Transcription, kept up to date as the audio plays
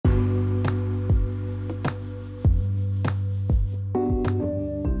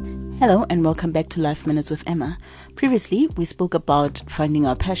Hello and welcome back to Life Minutes with Emma. Previously, we spoke about finding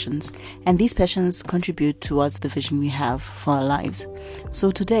our passions, and these passions contribute towards the vision we have for our lives. So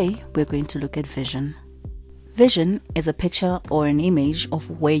today, we're going to look at vision. Vision is a picture or an image of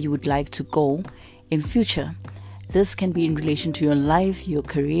where you would like to go in future. This can be in relation to your life, your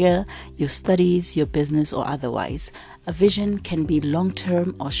career, your studies, your business, or otherwise. A vision can be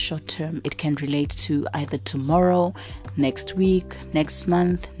long-term or short-term. It can relate to either tomorrow, next week, next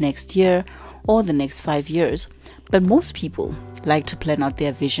month, next year, or the next 5 years. But most people like to plan out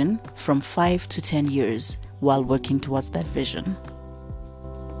their vision from 5 to 10 years while working towards that vision.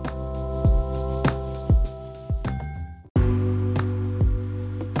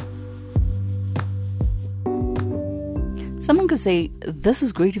 Someone could say, this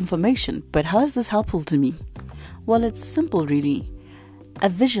is great information, but how is this helpful to me? Well, it's simple, really. A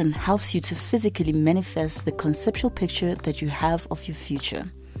vision helps you to physically manifest the conceptual picture that you have of your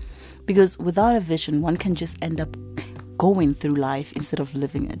future. Because without a vision, one can just end up going through life instead of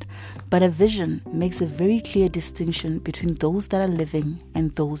living it. But a vision makes a very clear distinction between those that are living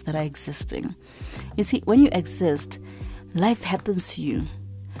and those that are existing. You see, when you exist, life happens to you.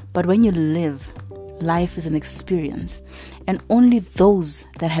 But when you live, life is an experience, and only those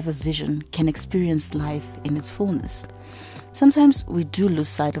that have a vision can experience life in its fullness. Sometimes we do lose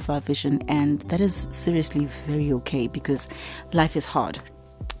sight of our vision, and that is seriously very okay because life is hard.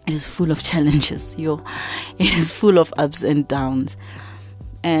 It is full of challenges. It is full of ups and downs.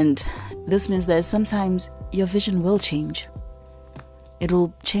 And this means that sometimes your vision will change. It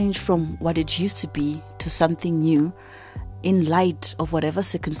will change from what it used to be to something new, in light of whatever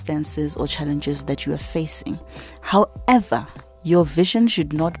circumstances or challenges that you are facing. However, your vision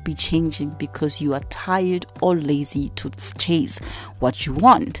should not be changing because you are tired or lazy to chase what you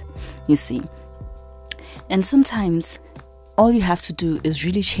want, you see. And sometimes all you have to do is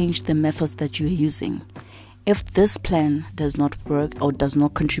really change the methods that you are using. If this plan does not work or does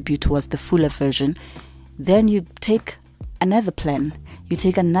not contribute towards the fuller version, then you take another plan, you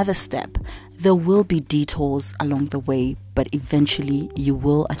take another step. There will be detours along the way, but eventually you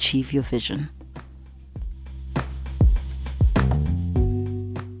will achieve your vision.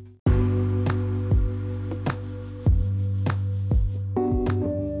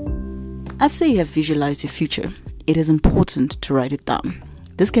 After you have visualized your future, it is important to write it down.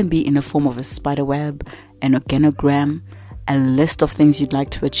 This can be in the form of a spider web, an organogram, a list of things you'd like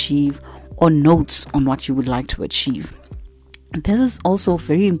to achieve, or notes on what you would like to achieve. This is also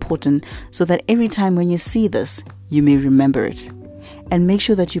very important so that every time when you see this, you may remember it. And make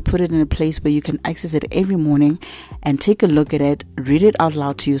sure that you put it in a place where you can access it every morning and take a look at it, read it out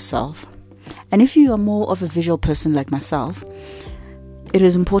loud to yourself. And if you are more of a visual person like myself, it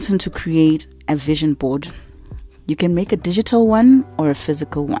is important to create a vision board. You can make a digital one or a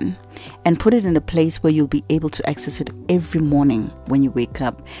physical one and put it in a place where you'll be able to access it every morning when you wake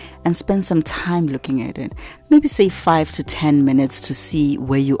up and spend some time looking at it. Maybe say 5 to 10 minutes to see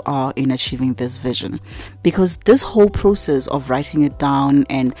where you are in achieving this vision. Because this whole process of writing it down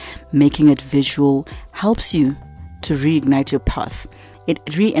and making it visual helps you to reignite your path. It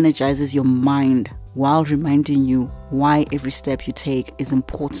re-energizes your mind while reminding you why every step you take is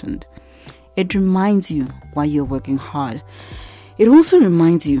important. It reminds you why you're working hard. It also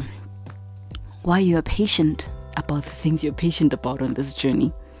reminds you why you are patient about the things you're patient about on this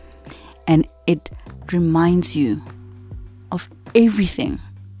journey. And it reminds you of everything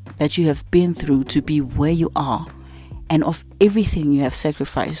that you have been through to be where you are, and of everything you have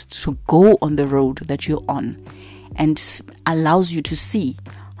sacrificed to go on the road that you're on, and allows you to see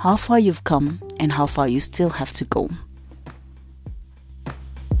how far you've come and how far you still have to go.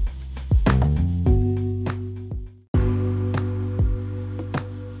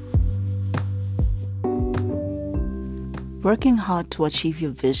 Working hard to achieve your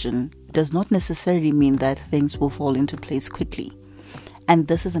vision does not necessarily mean that things will fall into place quickly. And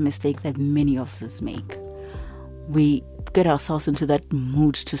this is a mistake that many of us make. We get ourselves into that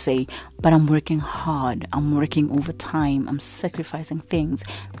mood to say, but I'm working hard, I'm working overtime, I'm sacrificing things.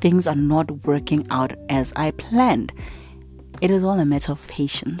 Things are not working out as I planned. It is all a matter of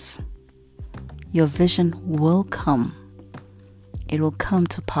patience. Your vision will come. It will come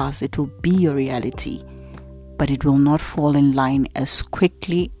to pass. It will be your reality. But it will not fall in line as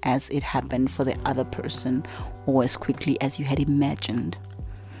quickly as it happened for the other person or as quickly as you had imagined.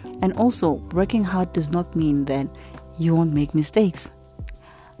 And also, working hard does not mean that you won't make mistakes.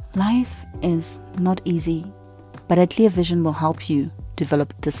 Life is not easy, but a clear vision will help you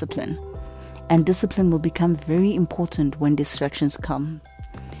develop discipline. And discipline will become very important when distractions come.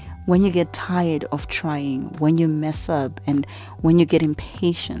 When you get tired of trying, when you mess up, and when you get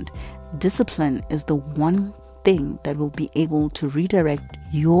impatient, discipline is the one thing that will be able to redirect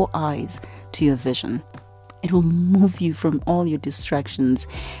your eyes to your vision. It will move you from all your distractions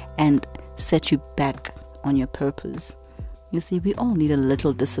and set you back on your purpose. You see, we all need a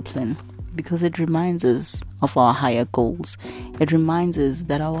little discipline because it reminds us of our higher goals. It reminds us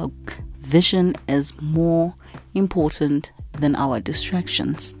that our vision is more important than our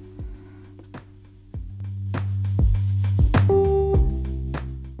distractions.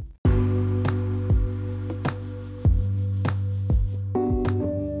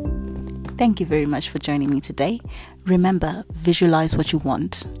 Thank you very much for joining me today. Remember, visualize what you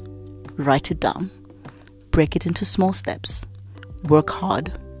want. Write it down. Break it into small steps. Work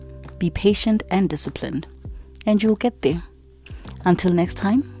hard. Be patient and disciplined. And you'll get there. Until next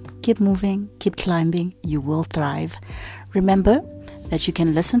time, keep moving, keep climbing. You will thrive. Remember that you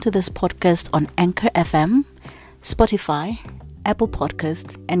can listen to this podcast on Anchor FM, Spotify, Apple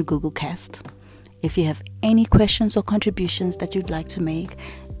Podcast, and Google Cast. If you have any questions or contributions that you'd like to make,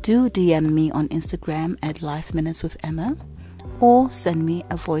 do DM me on Instagram at Life Minutes with Emma, or send me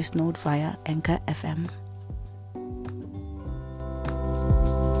a voice note via Anchor FM.